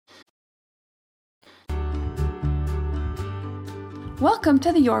Welcome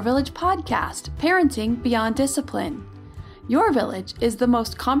to the Your Village podcast, Parenting Beyond Discipline. Your Village is the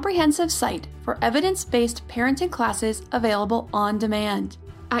most comprehensive site for evidence-based parenting classes available on demand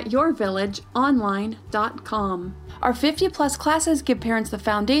at yourvillageonline.com. Our 50-plus classes give parents the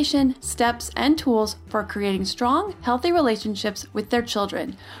foundation, steps, and tools for creating strong, healthy relationships with their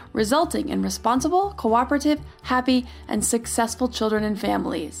children, resulting in responsible, cooperative, happy, and successful children and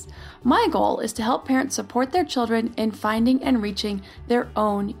families. My goal is to help parents support their children in finding and reaching their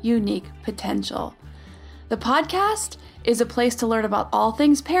own unique potential. The podcast is a place to learn about all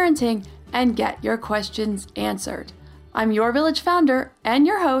things parenting and get your questions answered. I'm Your Village founder and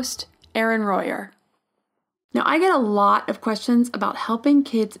your host, Erin Royer. Now, I get a lot of questions about helping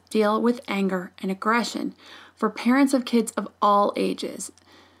kids deal with anger and aggression for parents of kids of all ages.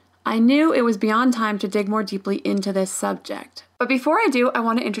 I knew it was beyond time to dig more deeply into this subject. But before I do, I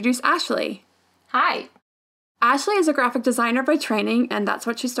want to introduce Ashley. Hi. Ashley is a graphic designer by training, and that's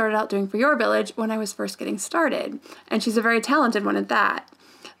what she started out doing for Your Village when I was first getting started. And she's a very talented one at that.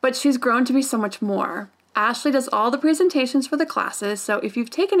 But she's grown to be so much more. Ashley does all the presentations for the classes, so if you've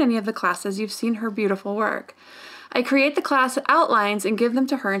taken any of the classes, you've seen her beautiful work. I create the class outlines and give them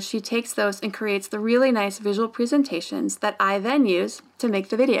to her, and she takes those and creates the really nice visual presentations that I then use to make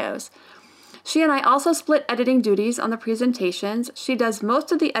the videos. She and I also split editing duties on the presentations. She does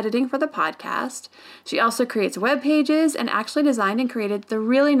most of the editing for the podcast. She also creates web pages and actually designed and created the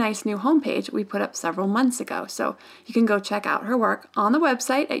really nice new homepage we put up several months ago. So you can go check out her work on the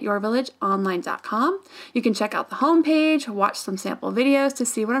website at yourvillageonline.com. You can check out the homepage, watch some sample videos to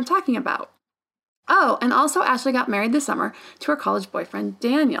see what I'm talking about. Oh, and also Ashley got married this summer to her college boyfriend,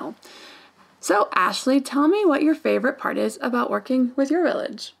 Daniel. So Ashley, tell me what your favorite part is about working with Your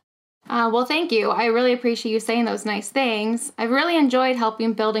Village. Well, thank you. I really appreciate you saying those nice things. I've really enjoyed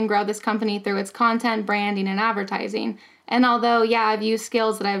helping build and grow this company through its content, branding, and advertising. And although, I've used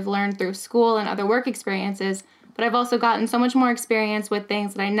skills that I've learned through school and other work experiences, but I've also gotten so much more experience with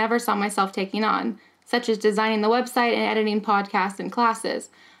things that I never saw myself taking on, such as designing the website and editing podcasts and classes.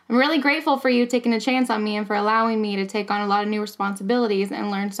 I'm really grateful for you taking a chance on me and for allowing me to take on a lot of new responsibilities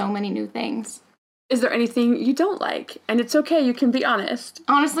and learn so many new things. Is there anything you don't like? And it's okay, you can be honest.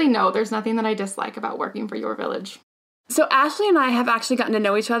 Honestly, no, there's nothing that I dislike about working for Your Village. So Ashley and I have actually gotten to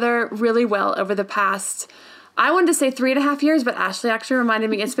know each other really well over the past, I wanted to say 3.5 years, but Ashley actually reminded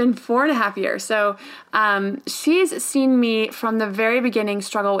me it's been 4.5 years. So she's seen me from the very beginning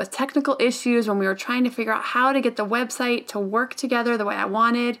struggle with technical issues when we were trying to figure out how to get the website to work together the way I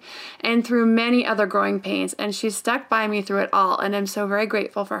wanted, and through many other growing pains. And she's stuck by me through it all, and I'm so very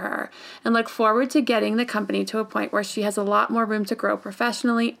grateful for her and look forward to getting the company to a point where she has a lot more room to grow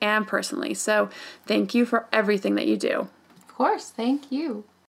professionally and personally. So thank you for everything that you do. Of course, thank you.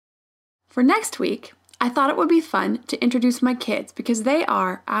 For next week, I thought it would be fun to introduce my kids because they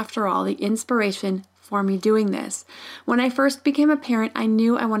are, after all, the inspiration for me doing this. When I first became a parent, I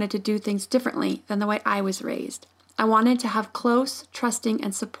knew I wanted to do things differently than the way I was raised. I wanted to have close, trusting,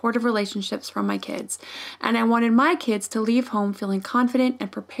 and supportive relationships from my kids. And I wanted my kids to leave home feeling confident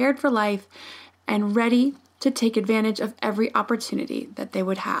and prepared for life and ready to take advantage of every opportunity that they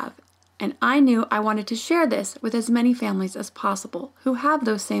would have. And I knew I wanted to share this with as many families as possible who have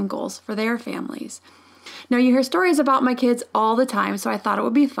those same goals for their families. Now, you hear stories about my kids all the time, so I thought it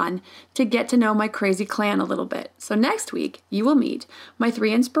would be fun to get to know my crazy clan a little bit. So next week, you will meet my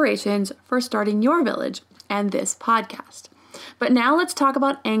 3 inspirations for starting Your Village and this podcast. But now let's talk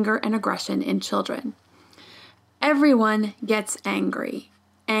about anger and aggression in children. Everyone gets angry.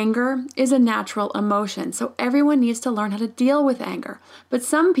 Anger is a natural emotion, so everyone needs to learn how to deal with anger. But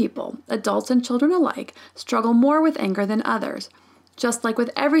some people, adults and children alike, struggle more with anger than others. Just like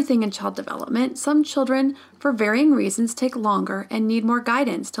with everything in child development, some children, for varying reasons, take longer and need more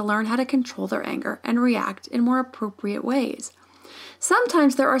guidance to learn how to control their anger and react in more appropriate ways.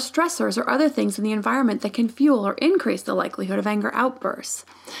 Sometimes there are stressors or other things in the environment that can fuel or increase the likelihood of anger outbursts.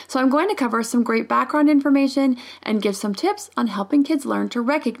 So I'm going to cover some great background information and give some tips on helping kids learn to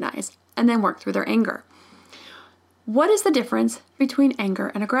recognize and then work through their anger. What is the difference between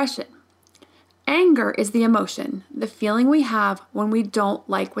anger and aggression? Anger is the emotion, the feeling we have when we don't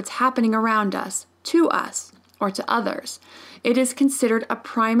like what's happening around us, to us, or to others. It is considered a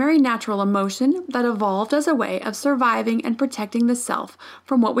primary natural emotion that evolved as a way of surviving and protecting the self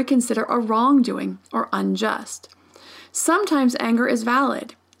from what we consider a wrongdoing or unjust. Sometimes anger is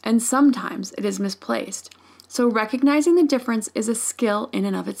valid, and sometimes it is misplaced. So recognizing the difference is a skill in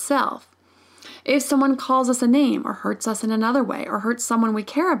and of itself. If someone calls us a name or hurts us in another way or hurts someone we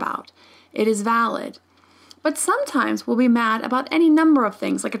care about, it is valid. But sometimes we'll be mad about any number of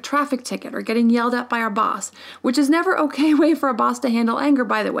things, like a traffic ticket or getting yelled at by our boss, which is never an okay way for a boss to handle anger,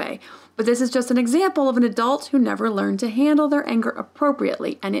 by the way. But this is just an example of an adult who never learned to handle their anger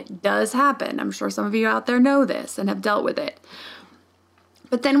appropriately, and it does happen. I'm sure some of you out there know this and have dealt with it.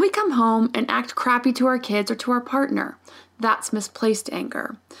 But then we come home and act crappy to our kids or to our partner. That's misplaced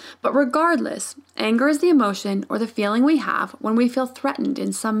anger. But regardless, anger is the emotion or the feeling we have when we feel threatened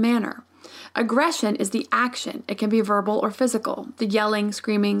in some manner. Aggression is the action. It can be verbal or physical. The yelling,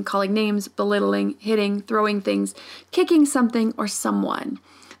 screaming, calling names, belittling, hitting, throwing things, kicking something or someone.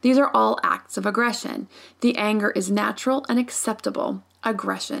 These are all acts of aggression. The anger is natural and acceptable.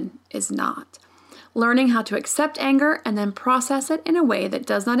 Aggression is not. Learning how to accept anger and then process it in a way that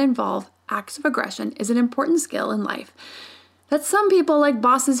does not involve acts of aggression is an important skill in life that some people, like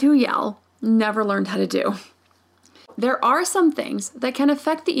bosses who yell, never learned how to do. There are some things that can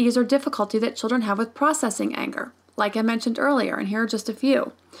affect the ease or difficulty that children have with processing anger, like I mentioned earlier, and here are just a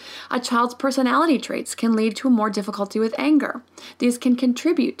few. A child's personality traits can lead to more difficulty with anger. These can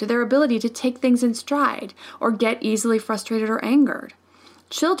contribute to their ability to take things in stride or get easily frustrated or angered.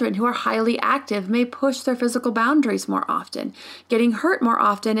 Children who are highly active may push their physical boundaries more often, getting hurt more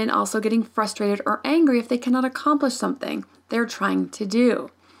often, and also getting frustrated or angry if they cannot accomplish something they're trying to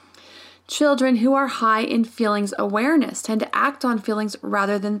do. Children who are high in feelings awareness tend to act on feelings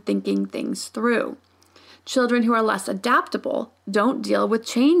rather than thinking things through. Children who are less adaptable don't deal with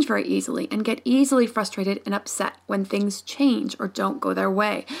change very easily and get easily frustrated and upset when things change or don't go their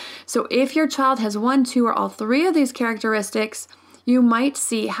way. So if your child has one, two, or all three of these characteristics, you might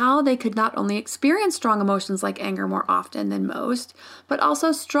see how they could not only experience strong emotions like anger more often than most, but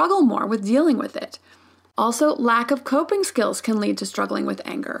also struggle more with dealing with it. Also, lack of coping skills can lead to struggling with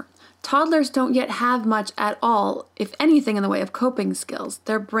anger. Toddlers don't yet have much at all, if anything, in the way of coping skills.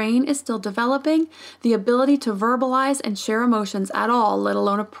 Their brain is still developing the ability to verbalize and share emotions at all, let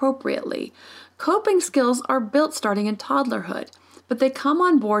alone appropriately. Coping skills are built starting in toddlerhood, but they come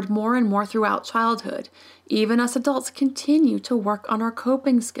on board more and more throughout childhood. Even us adults continue to work on our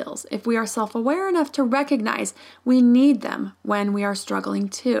coping skills if we are self-aware enough to recognize we need them when we are struggling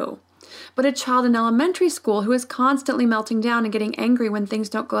too. But a child in elementary school who is constantly melting down and getting angry when things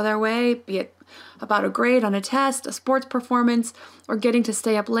don't go their way, be it about a grade on a test, a sports performance, or getting to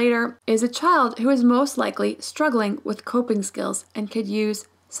stay up later, is a child who is most likely struggling with coping skills and could use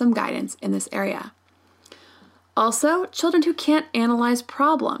some guidance in this area. Also, children who can't analyze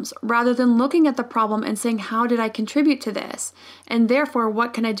problems rather than looking at the problem and saying, how did I contribute to this? And therefore,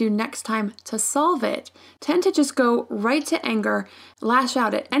 what can I do next time to solve it? Tend to just go right to anger, lash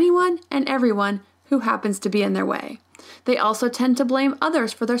out at anyone and everyone who happens to be in their way. They also tend to blame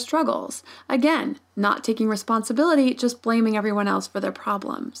others for their struggles. Again, not taking responsibility, just blaming everyone else for their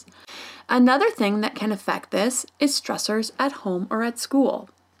problems. Another thing that can affect this is stressors at home or at school.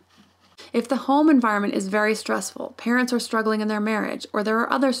 If the home environment is very stressful, parents are struggling in their marriage, or there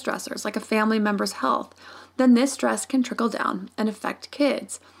are other stressors like a family member's health, then this stress can trickle down and affect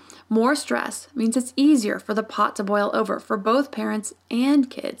kids. More stress means it's easier for the pot to boil over for both parents and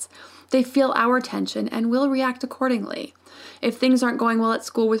kids. They feel our tension and will react accordingly. If things aren't going well at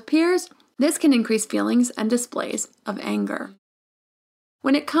school with peers, this can increase feelings and displays of anger.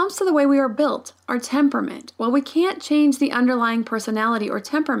 When it comes to the way we are built, our temperament, while we can't change the underlying personality or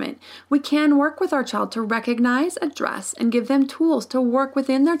temperament, we can work with our child to recognize, address, and give them tools to work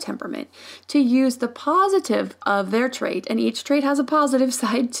within their temperament, to use the positive of their trait, and each trait has a positive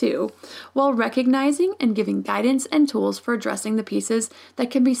side too, while recognizing and giving guidance and tools for addressing the pieces that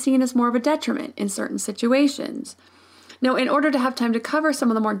can be seen as more of a detriment in certain situations. Now, in order to have time to cover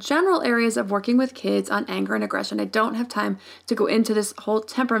some of the more general areas of working with kids on anger and aggression, I don't have time to go into this whole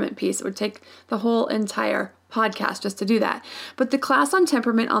temperament piece. It would take the whole entire podcast just to do that. But the class on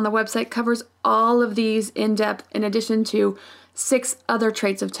temperament on the website covers all of these in depth, in addition to 6 other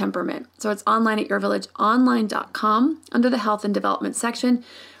traits of temperament. So it's online at yourvillageonline.com under the health and development section.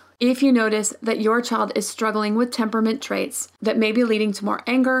 If you notice that your child is struggling with temperament traits that may be leading to more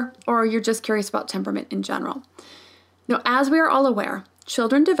anger, or you're just curious about temperament in general. Now, as we are all aware,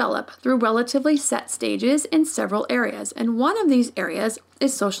 children develop through relatively set stages in several areas, and one of these areas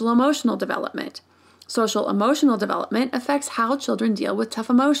is social-emotional development. Social-emotional development affects how children deal with tough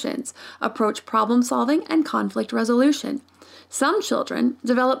emotions, approach problem-solving, and conflict resolution. Some children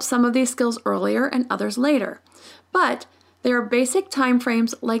develop some of these skills earlier and others later, but there are basic time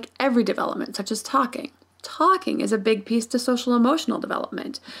frames like every development, such as talking. Talking is a big piece to social-emotional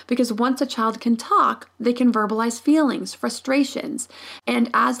development because once a child can talk, they can verbalize feelings, frustrations, and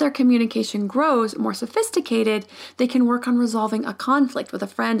as their communication grows more sophisticated, they can work on resolving a conflict with a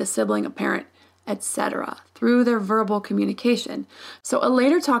friend, a sibling, a parent, etc. through their verbal communication. So a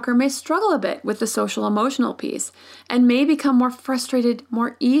later talker may struggle a bit with the social emotional piece and may become more frustrated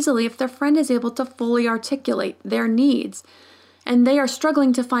more easily if their friend is able to fully articulate their needs and they are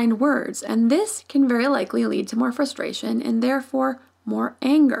struggling to find words. And this can very likely lead to more frustration and therefore more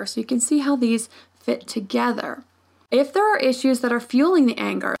anger. So you can see how these fit together. If there are issues that are fueling the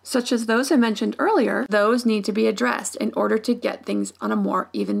anger, such as those I mentioned earlier, those need to be addressed in order to get things on a more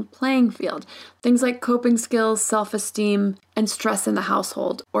even playing field. Things like coping skills, self-esteem, and stress in the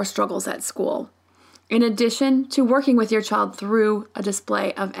household or struggles at school. In addition to working with your child through a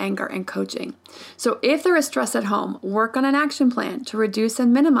display of anger and coaching. So if there is stress at home, work on an action plan to reduce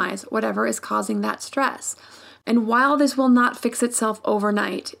and minimize whatever is causing that stress. And while this will not fix itself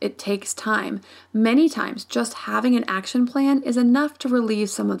overnight, it takes time. Many times, just having an action plan is enough to relieve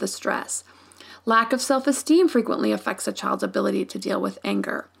some of the stress. Lack of self-esteem frequently affects a child's ability to deal with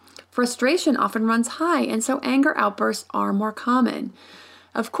anger. Frustration often runs high, and so anger outbursts are more common.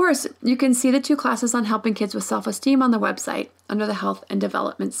 Of course, you can see the 2 classes on helping kids with self-esteem on the website under the Health and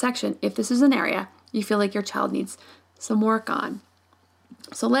Development section if this is an area you feel like your child needs some work on.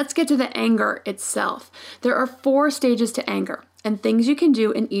 So let's get to the anger itself. There are 4 stages to anger and things you can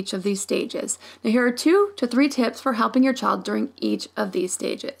do in each of these stages. Now here are 2 to 3 tips for helping your child during each of these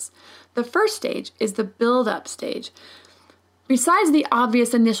stages. The first stage is the build-up stage. Besides the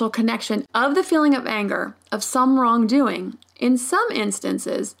obvious initial connection of the feeling of anger, of some wrongdoing, in some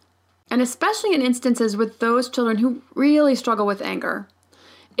instances, and especially in instances with those children who really struggle with anger,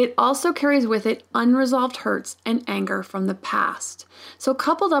 it also carries with it unresolved hurts and anger from the past. So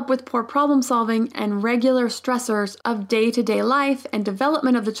coupled up with poor problem solving and regular stressors of day-to-day life and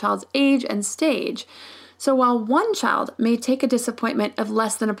development of the child's age and stage. So while one child may take a disappointment of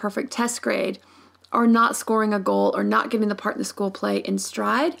less than a perfect test grade, or not scoring a goal or not getting the part in the school play in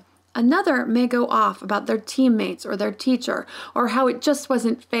stride, another may go off about their teammates or their teacher or how it just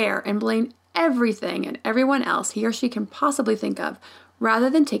wasn't fair and blame everything and everyone else he or she can possibly think of, rather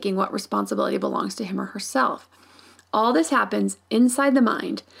than taking what responsibility belongs to him or herself. All this happens inside the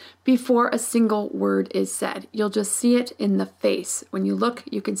mind before a single word is said. You'll just see it in the face. When you look,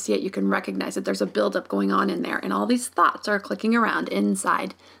 you can see it, you can recognize that there's a buildup going on in there, and all these thoughts are clicking around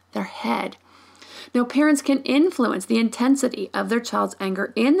inside their head. Now, parents can influence the intensity of their child's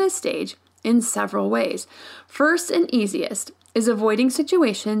anger in this stage in several ways. First and easiest is avoiding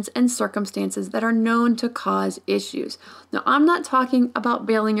situations and circumstances that are known to cause issues. Now, I'm not talking about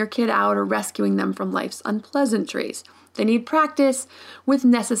bailing your kid out or rescuing them from life's unpleasantries. They need practice with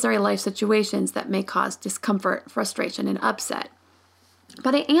necessary life situations that may cause discomfort, frustration, and upset.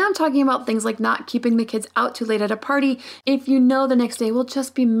 But I am talking about things like not keeping the kids out too late at a party if you know the next day will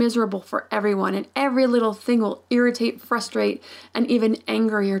just be miserable for everyone and every little thing will irritate, frustrate, and even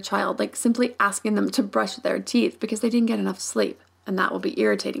anger your child, like simply asking them to brush their teeth because they didn't get enough sleep, and that will be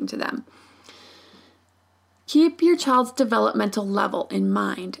irritating to them. Keep your child's developmental level in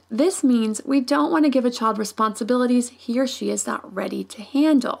mind. This means we don't want to give a child responsibilities he or she is not ready to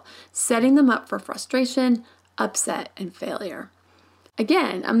handle, setting them up for frustration, upset, and failure.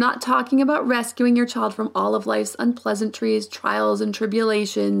 Again, I'm not talking about rescuing your child from all of life's unpleasantries, trials and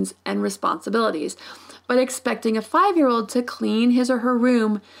tribulations, and responsibilities, but expecting a 5-year-old to clean his or her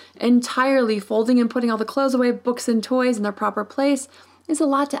room entirely, folding and putting all the clothes away, books and toys in their proper place, is a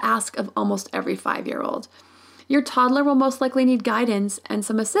lot to ask of almost every 5-year-old. Your toddler will most likely need guidance and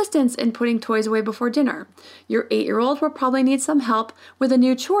some assistance in putting toys away before dinner. Your 8-year-old will probably need some help with a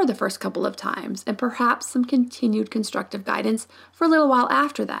new chore the first couple of times, and perhaps some continued constructive guidance for a little while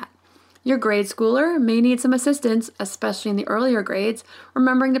after that. Your grade schooler may need some assistance, especially in the earlier grades,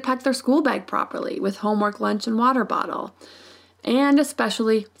 remembering to pack their school bag properly with homework, lunch, and water bottle, and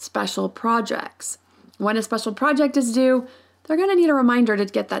especially special projects. When a special project is due, they're going to need a reminder to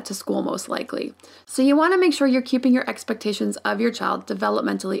get that to school most likely. So you want to make sure you're keeping your expectations of your child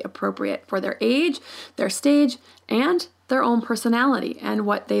developmentally appropriate for their age, their stage, and their own personality and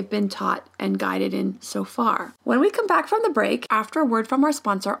what they've been taught and guided in so far. When we come back from the break, after a word from our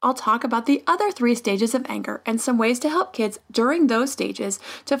sponsor, I'll talk about the other 3 stages of anger and some ways to help kids during those stages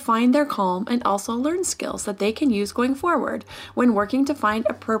to find their calm and also learn skills that they can use going forward when working to find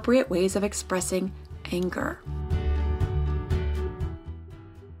appropriate ways of expressing anger.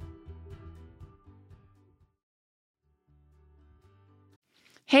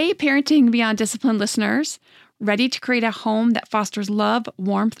 Hey, Parenting Beyond Discipline listeners. Ready to create a home that fosters love,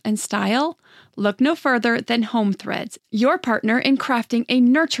 warmth, and style? Look no further than Home Threads, your partner in crafting a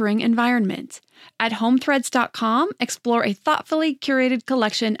nurturing environment. At HomeThreads.com, explore a thoughtfully curated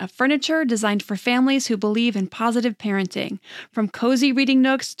collection of furniture designed for families who believe in positive parenting. From cozy reading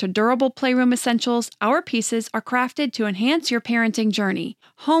nooks to durable playroom essentials, our pieces are crafted to enhance your parenting journey.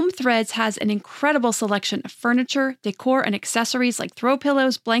 HomeThreads has an incredible selection of furniture, decor, and accessories like throw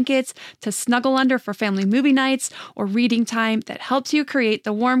pillows, blankets, to snuggle under for family movie nights or reading time that helps you create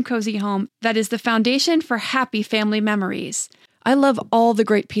the warm, cozy home that is the foundation for happy family memories. I love all the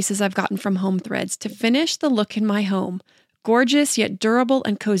great pieces I've gotten from HomeThreads to finish the look in my home. Gorgeous yet durable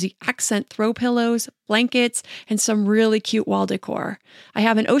and cozy accent throw pillows, blankets, and some really cute wall decor. I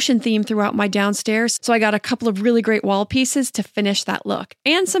have an ocean theme throughout my downstairs, so I got a couple of really great wall pieces to finish that look,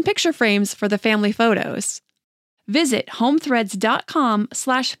 and some picture frames for the family photos. Visit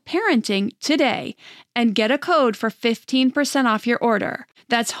homethreads.com/parenting today and get a code for 15% off your order.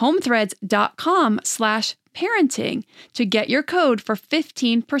 That's homethreads.com/parenting to get your code for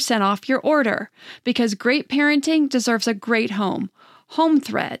 15% off your order, because great parenting deserves a great home.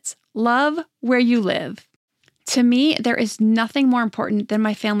 HomeThreads, love where you live. To me, there is nothing more important than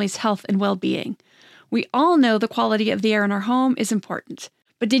my family's health and well-being. We all know the quality of the air in our home is important.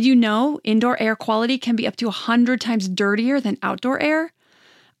 But did you know indoor air quality can be up to 100 times dirtier than outdoor air?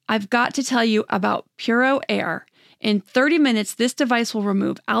 I've got to tell you about Puro Air. In 30 minutes, this device will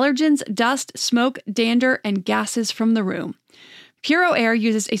remove allergens, dust, smoke, dander, and gases from the room. Puro Air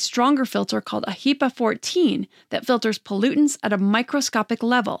uses a stronger filter called a HEPA 14 that filters pollutants at a microscopic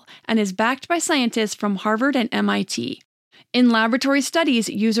level and is backed by scientists from Harvard and MIT. In laboratory studies,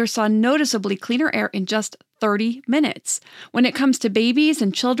 users saw noticeably cleaner air in just 30 minutes. When it comes to babies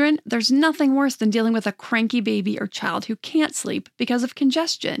and children, there's nothing worse than dealing with a cranky baby or child who can't sleep because of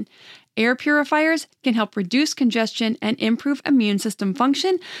congestion. Air purifiers can help reduce congestion and improve immune system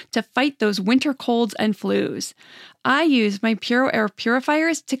function to fight those winter colds and flus. I use my Puro Air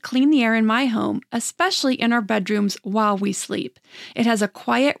purifiers to clean the air in my home, especially in our bedrooms while we sleep. It has a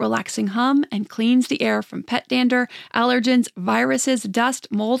quiet, relaxing hum and cleans the air from pet dander, allergens, viruses, dust,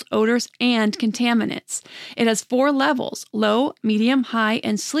 mold, odors, and contaminants. It has 4 levels: low, medium, high,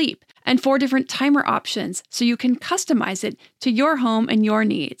 and sleep, and 4 different timer options, so you can customize it to your home and your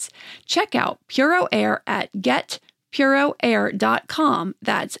needs. Check out Puro Air at getpuroair.com.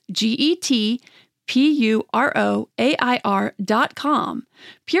 That's GETPUROAIR.com.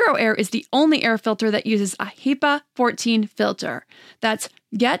 Puro Air is the only air filter that uses a HEPA 14 filter. That's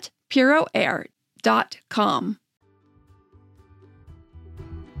getpuroair.com.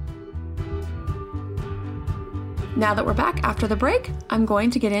 Now that we're back after the break, I'm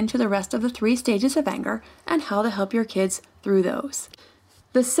going to get into the rest of the 3 stages of anger and how to help your kids through those.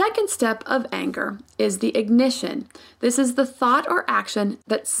 The second step of anger is the ignition. This is the thought or action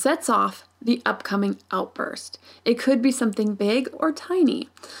that sets off the upcoming outburst. It could be something big or tiny.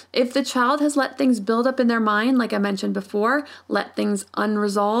 If the child has let things build up in their mind, like I mentioned before, let things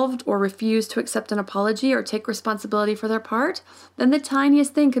unresolved or refuse to accept an apology or take responsibility for their part, then the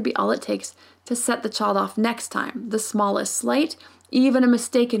tiniest thing could be all it takes to set the child off next time. The smallest slight, even a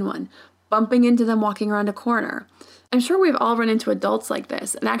mistaken one, bumping into them walking around a corner. I'm sure we've all run into adults like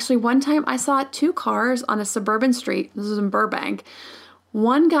this. And actually, one time I saw 2 cars on a suburban street. This was in Burbank.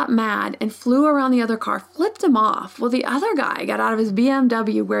 One got mad and flew around the other car, flipped him off. Well, the other guy got out of his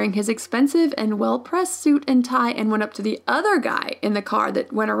BMW wearing his expensive and well-pressed suit and tie and went up to the other guy in the car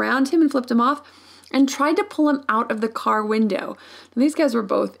that went around him and flipped him off and tried to pull him out of the car window. And these guys were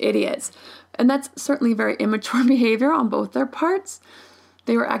both idiots. And that's certainly very immature behavior on both their parts.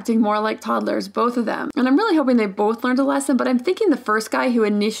 They were acting more like toddlers, both of them. And I'm really hoping they both learned a lesson, but I'm thinking the first guy who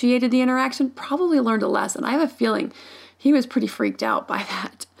initiated the interaction probably learned a lesson. I have a feeling he was pretty freaked out by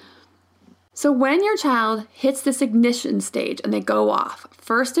that. So when your child hits this ignition stage and they go off,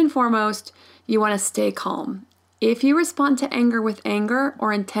 first and foremost, you want to stay calm. If you respond to anger with anger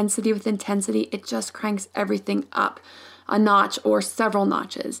or intensity with intensity, it just cranks everything up a notch or several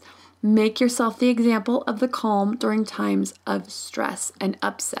notches. Make yourself the example of the calm during times of stress and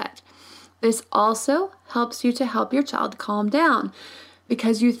upset. This also helps you to help your child calm down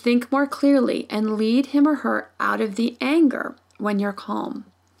because you think more clearly and lead him or her out of the anger when you're calm.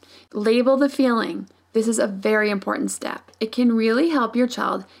 Label the feeling. This is a very important step. It can really help your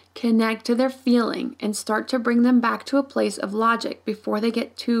child connect to their feeling and start to bring them back to a place of logic before they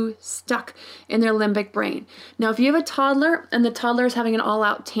get too stuck in their limbic brain. Now, if you have a toddler and the toddler is having an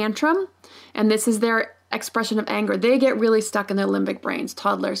all-out tantrum, and this is their expression of anger, they get really stuck in their limbic brains.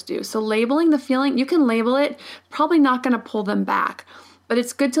 Toddlers do. So labeling the feeling, you can label it, probably not going to pull them back, but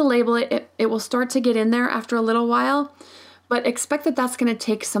it's good to label it. It will start to get in there after a little while, but expect that that's going to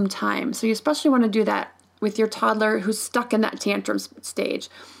take some time. So you especially want to do that with your toddler who's stuck in that tantrum stage.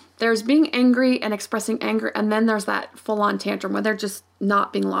 There's being angry and expressing anger, and then there's that full-on tantrum where they're just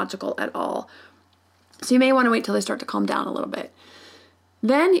not being logical at all. So you may want to wait till they start to calm down a little bit.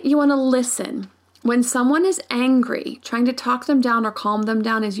 Then you want to listen. When someone is angry, trying to talk them down or calm them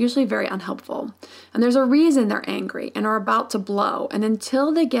down is usually very unhelpful. And there's a reason they're angry and are about to blow. And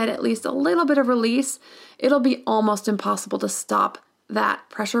until they get at least a little bit of release, it'll be almost impossible to stop that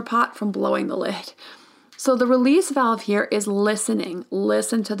pressure pot from blowing the lid. So the release valve here is listening.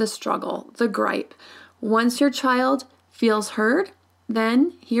 Listen to the struggle, the gripe. Once your child feels heard,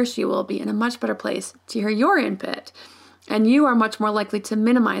 then he or she will be in a much better place to hear your input. And you are much more likely to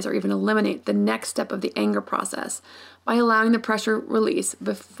minimize or even eliminate the next step of the anger process by allowing the pressure release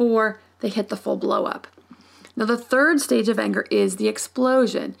before they hit the full blow up. Now, the third stage of anger is the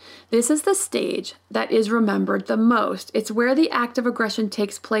explosion. This is the stage that is remembered the most. It's where the act of aggression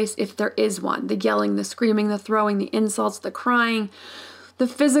takes place if there is one. The yelling, the screaming, the throwing, the insults, the crying, the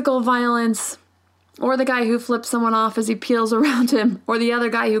physical violence, or the guy who flips someone off as he peels around him, or the other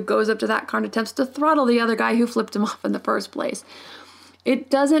guy who goes up to that car and attempts to throttle the other guy who flipped him off in the first place. It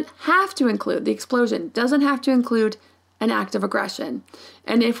doesn't have to include the explosion, doesn't have to include an act of aggression.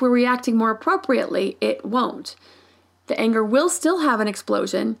 And if we're reacting more appropriately, it won't. The anger will still have an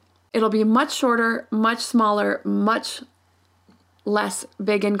explosion. It'll be much shorter, much smaller, much less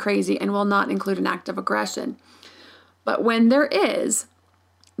big and crazy, and will not include an act of aggression. But when there is,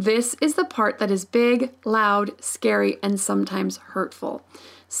 this is the part that is big, loud, scary, and sometimes hurtful.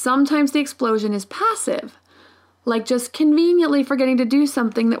 Sometimes the explosion is passive, like just conveniently forgetting to do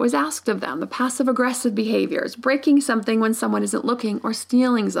something that was asked of them, the passive-aggressive behaviors, breaking something when someone isn't looking, or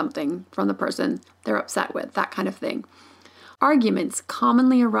stealing something from the person they're upset with, that kind of thing. Arguments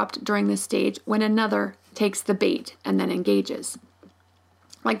commonly erupt during this stage when another takes the bait and then engages,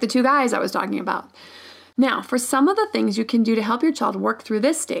 like the two guys I was talking about. Now, for some of the things you can do to help your child work through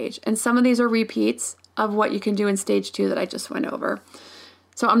this stage, and some of these are repeats of what you can do in stage 2 that I just went over.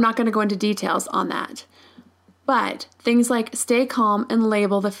 So I'm not going to go into details on that. But things like stay calm and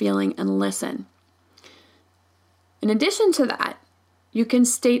label the feeling and listen. In addition to that, you can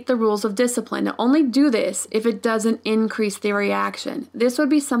state the rules of discipline. Now, only do this if it doesn't increase the reaction. This would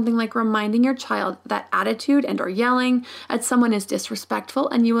be something like reminding your child that attitude and or yelling at someone is disrespectful,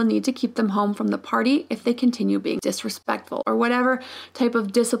 and you will need to keep them home from the party if they continue being disrespectful, or whatever type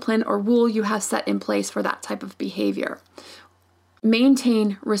of discipline or rule you have set in place for that type of behavior.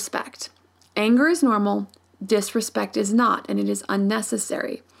 Maintain respect. Anger is normal, disrespect is not, and it is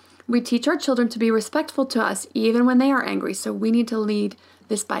unnecessary. We teach our children to be respectful to us even when they are angry, so we need to lead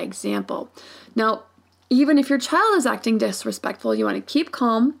this by example. Now, even if your child is acting disrespectful, you want to keep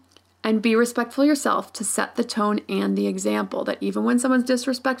calm and be respectful yourself to set the tone and the example that even when someone's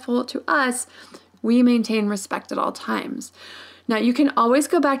disrespectful to us, we maintain respect at all times. Now, you can always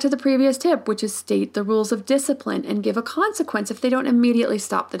go back to the previous tip, which is state the rules of discipline and give a consequence if they don't immediately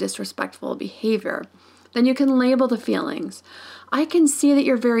stop the disrespectful behavior. Then you can label the feelings. I can see that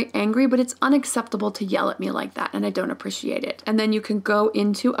you're very angry, but it's unacceptable to yell at me like that, and I don't appreciate it. And then you can go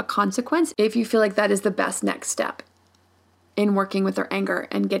into a consequence if you feel like that is the best next step in working with their anger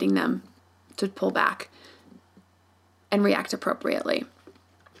and getting them to pull back and react appropriately.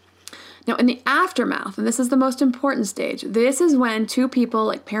 Now, in the aftermath, and this is the most important stage, this is when two people,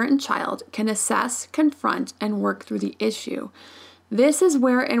 like parent and child, can assess, confront, and work through the issue. This is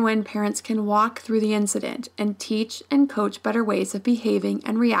where and when parents can walk through the incident and teach and coach better ways of behaving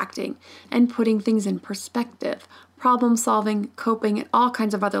and reacting and putting things in perspective, problem solving, coping, and all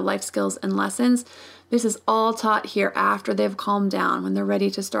kinds of other life skills and lessons. This is all taught here after they've calmed down, when they're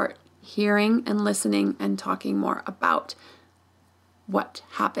ready to start hearing and listening and talking more about what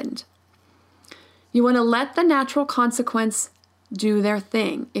happened. You want to let the natural consequence do their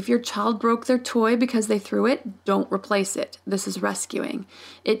thing. If your child broke their toy because they threw it, don't replace it. This is rescuing.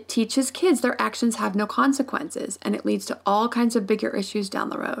 It teaches kids their actions have no consequences, and it leads to all kinds of bigger issues down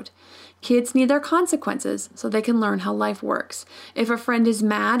the road. Kids need their consequences so they can learn how life works. If a friend is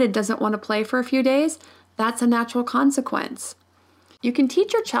mad and doesn't want to play for a few days, that's a natural consequence. You can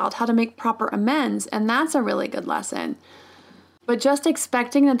teach your child how to make proper amends, and that's a really good lesson. But just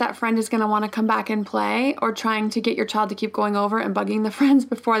expecting that friend is going to want to come back and play, or trying to get your child to keep going over and bugging the friends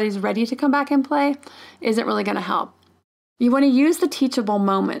before he's ready to come back and play, isn't really going to help. You want to use the teachable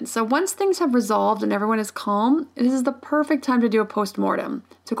moment. So once things have resolved and everyone is calm, this is the perfect time to do a post-mortem,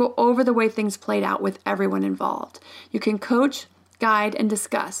 to go over the way things played out with everyone involved. You can coach, guide, and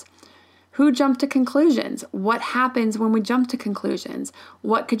discuss. Who jumped to conclusions? What happens when we jump to conclusions?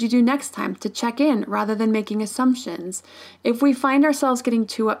 What could you do next time to check in rather than making assumptions? If we find ourselves getting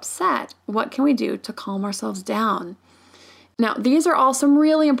too upset, what can we do to calm ourselves down? Now, these are all some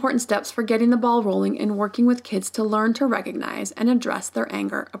really important steps for getting the ball rolling and working with kids to learn to recognize and address their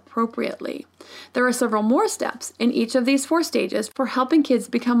anger appropriately. There are several more steps in each of these 4 stages for helping kids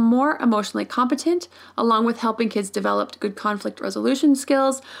become more emotionally competent, along with helping kids develop good conflict resolution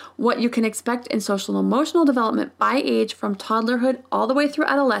skills, what you can expect in social and emotional development by age from toddlerhood all the way through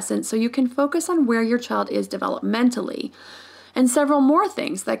adolescence, so you can focus on where your child is developmentally, and several more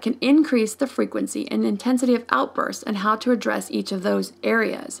things that can increase the frequency and intensity of outbursts and how to address each of those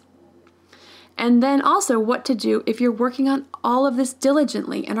areas. And then also what to do if you're working on all of this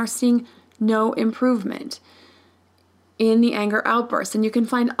diligently and are seeing no improvement in the anger outbursts. And you can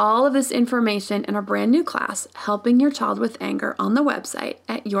find all of this information in our brand new class, Helping Your Child with Anger, on the website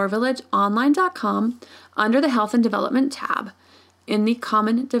at yourvillageonline.com under the Health and Development tab in the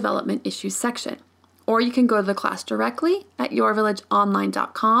Common Development Issues section. Or you can go to the class directly at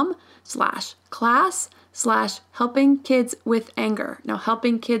yourvillageonline.com/class/helping kids with anger. Now,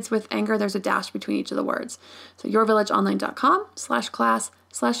 helping kids with anger, there's a dash between each of the words. So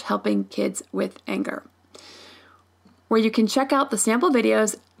yourvillageonline.com/class/helping kids with anger, where you can check out the sample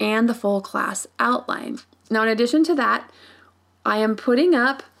videos and the full class outline. Now, in addition to that, I am putting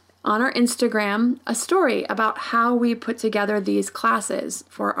up on our Instagram a story about how we put together these classes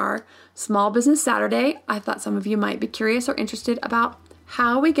for our Small Business Saturday. I thought some of you might be curious or interested about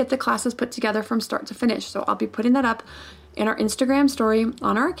how we get the classes put together from start to finish. So I'll be putting that up in our Instagram story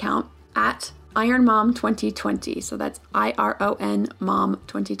on our account at Iron Mom 2020. So that's IRON Mom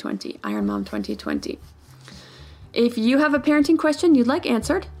 2020, Iron Mom 2020. If you have a parenting question you'd like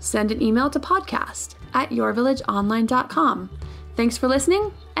answered, send an email to podcast@yourvillageonline.com. Thanks for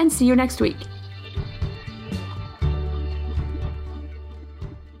listening, and see you next week.